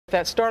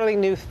That startling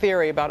new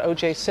theory about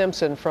O.J.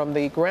 Simpson from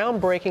the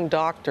groundbreaking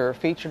doctor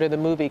featured in the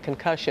movie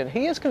Concussion.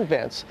 He is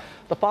convinced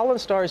the fallen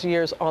star's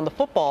years on the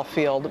football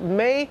field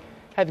may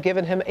have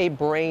given him a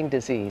brain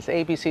disease.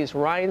 ABC's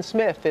Ryan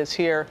Smith is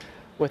here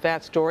with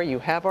that story. You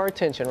have our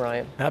attention,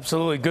 Ryan.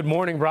 Absolutely. Good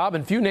morning, Rob.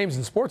 And few names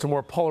in sports are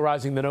more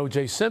polarizing than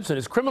O.J. Simpson.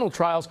 His criminal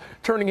trials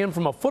turning him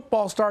from a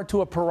football star to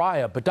a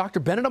pariah. But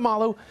Dr. Bennet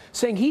Omalu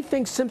saying he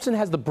thinks Simpson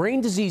has the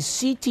brain disease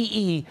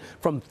CTE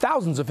from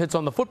thousands of hits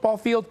on the football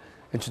field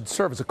and should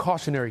serve as a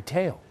cautionary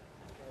tale.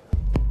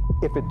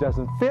 If it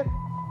doesn't fit,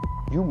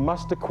 you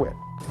must acquit.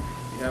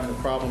 You having a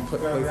problem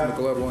placing the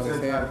glove on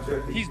his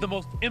hand? He's the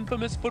most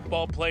infamous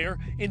football player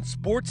in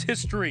sports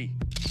history.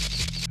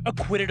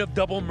 Acquitted of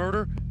double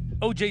murder,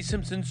 O.J.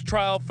 Simpson's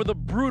trial for the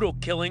brutal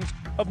killings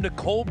of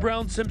Nicole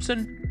Brown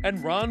Simpson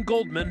and Ron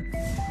Goldman,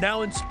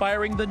 now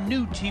inspiring the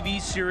new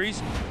TV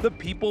series, The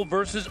People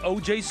vs.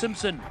 O.J.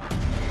 Simpson.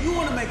 You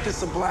want to make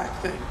this a black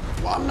thing?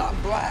 Well, I'm not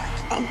black.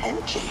 I'm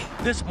O.J.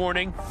 This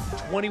morning,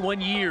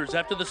 21 years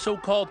after the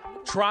so-called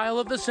trial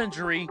of the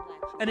century,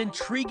 an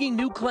intriguing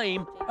new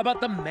claim about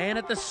the man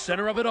at the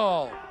center of it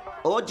all.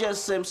 O.J.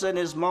 Simpson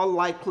is more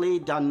likely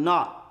than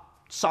not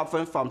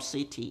suffering from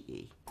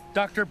CTE.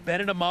 Dr.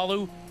 Bennet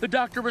Omalu, the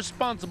doctor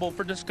responsible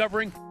for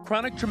discovering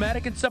chronic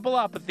traumatic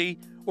encephalopathy,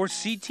 or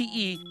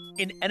CTE,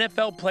 in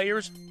NFL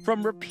players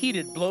from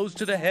repeated blows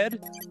to the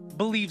head,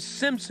 believes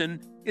Simpson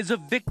is a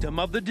victim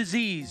of the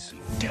disease.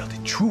 Tell the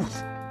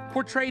truth.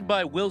 Portrayed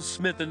by Will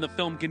Smith in the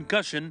film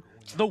Concussion,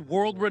 the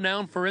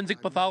world-renowned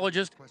forensic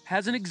pathologist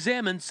hasn't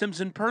examined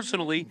Simpson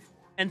personally,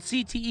 and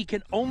CTE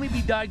can only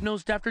be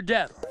diagnosed after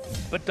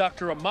death. But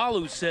Dr.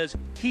 Omalu says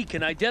he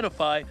can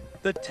identify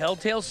the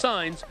telltale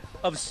signs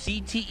of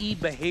CTE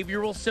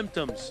behavioral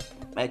symptoms.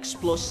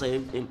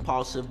 Explosive,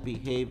 impulsive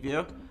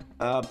behavior,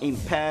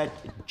 impaired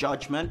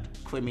judgment,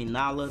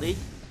 criminality,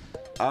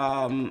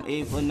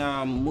 even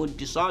mood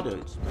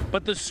disorders.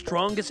 But the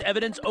strongest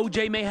evidence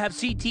O.J. may have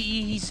CTE,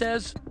 he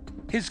says,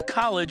 his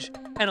college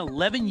and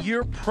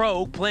 11-year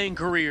pro playing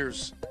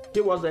careers.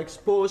 He was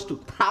exposed to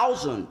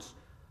thousands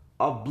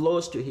of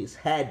blows to his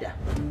head.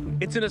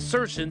 It's an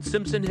assertion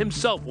Simpson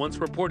himself once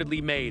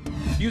reportedly made,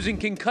 using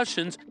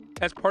concussions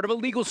as part of a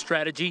legal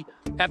strategy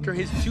after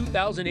his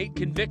 2008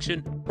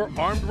 conviction for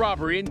armed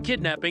robbery and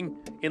kidnapping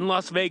in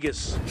Las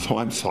Vegas. So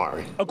I'm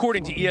sorry.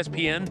 According to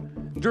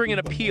ESPN, during an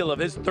appeal of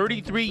his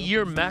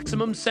 33-year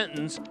maximum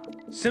sentence,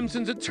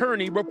 Simpson's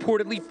attorney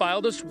reportedly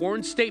filed a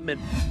sworn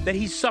statement that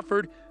he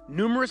suffered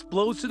numerous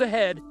blows to the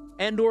head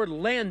and/or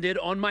landed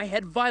on my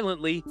head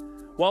violently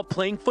while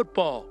playing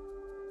football.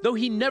 Though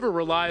he never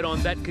relied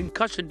on that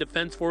concussion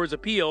defense for his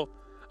appeal,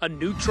 a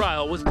new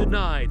trial was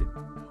denied.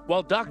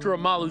 While Dr.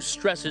 Omalu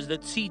stresses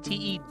that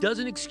CTE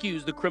doesn't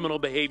excuse the criminal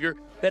behavior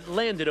that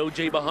landed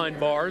O.J. behind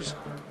bars,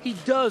 he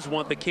does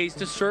want the case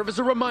to serve as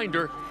a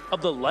reminder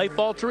of the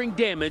life-altering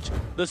damage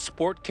the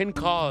sport can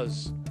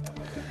cause.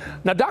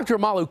 Now, Dr.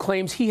 Omalu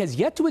claims he has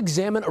yet to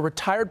examine a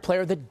retired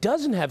player that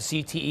doesn't have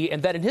CTE,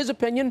 and that, in his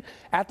opinion,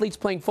 athletes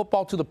playing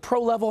football to the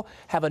pro level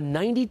have a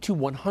 90 to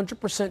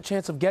 100%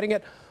 chance of getting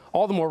it.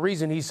 All the more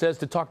reason, he says,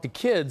 to talk to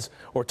kids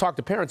or talk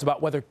to parents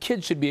about whether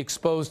kids should be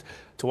exposed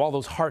to all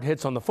those hard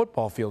hits on the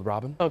football field,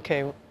 Robin.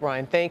 Okay,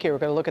 Ryan, thank you. We're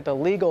going to look at the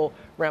legal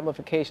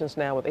ramifications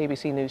now with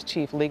ABC News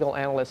chief legal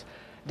analyst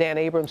Dan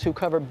Abrams, who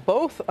covered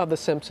both of the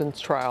Simpsons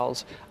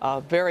trials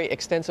very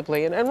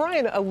extensively. And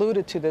Ryan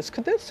alluded to this.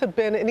 Could this have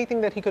been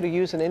anything that he could have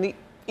used in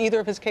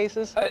either of his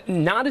cases?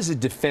 Not as a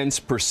defense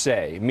per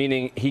se,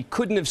 meaning he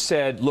couldn't have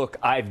said, look,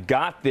 I've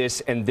got this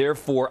and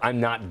therefore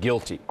I'm not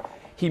guilty.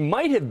 He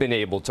might have been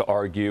able to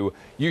argue,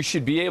 you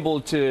should be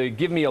able to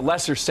give me a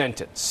lesser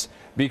sentence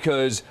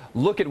because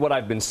look at what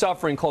I've been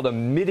suffering, called a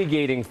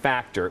mitigating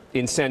factor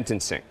in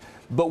sentencing.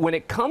 But when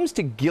it comes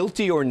to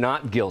guilty or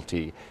not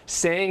guilty,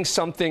 saying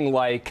something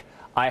like,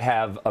 I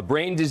have a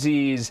brain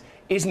disease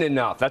isn't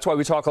enough. That's why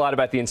we talk a lot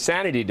about the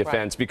insanity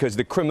defense, because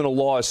the criminal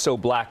law is so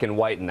black and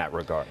white in that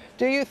regard.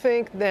 Do you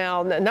think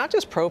now, not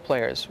just pro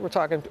players, we're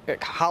talking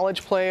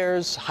college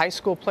players, high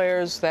school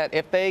players, that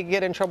if they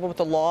get in trouble with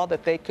the law,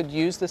 that they could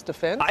use this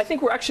defense? I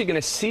think we're actually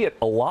going to see it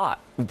a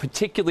lot,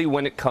 particularly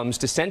when it comes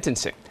to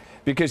sentencing,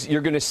 because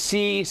you're going to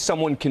see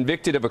someone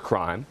convicted of a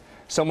crime.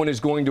 Someone is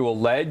going to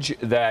allege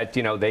that,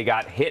 they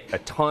got hit a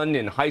ton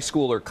in high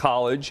school or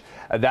college.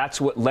 That's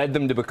what led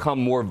them to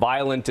become more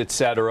violent, et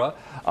cetera.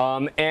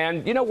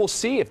 And, we'll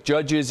see if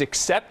judges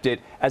accept it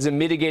as a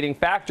mitigating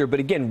factor. But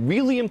again,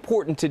 really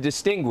important to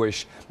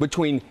distinguish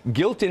between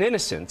guilt and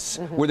innocence,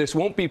 where this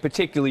won't be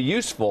particularly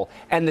useful,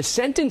 and the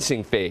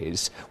sentencing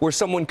phase, where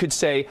someone could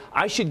say,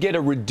 I should get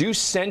a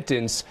reduced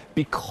sentence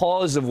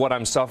because of what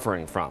I'm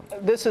suffering from.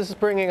 This is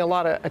bringing a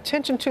lot of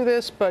attention to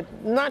this, but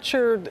not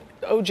sure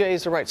O.J.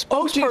 is the right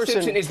spokesperson. O.J.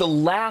 Simpson is the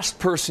last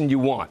person you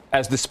want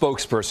as the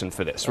spokesperson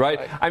for this, right?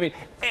 I mean,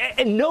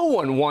 and no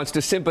one wants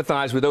to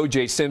sympathize with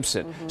O.J.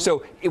 Simpson.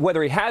 So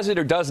whether he has it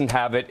or doesn't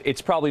have it,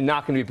 it's probably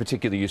not going to be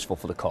particularly useful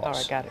for the cause. All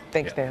right, got it.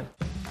 Thanks, Dan.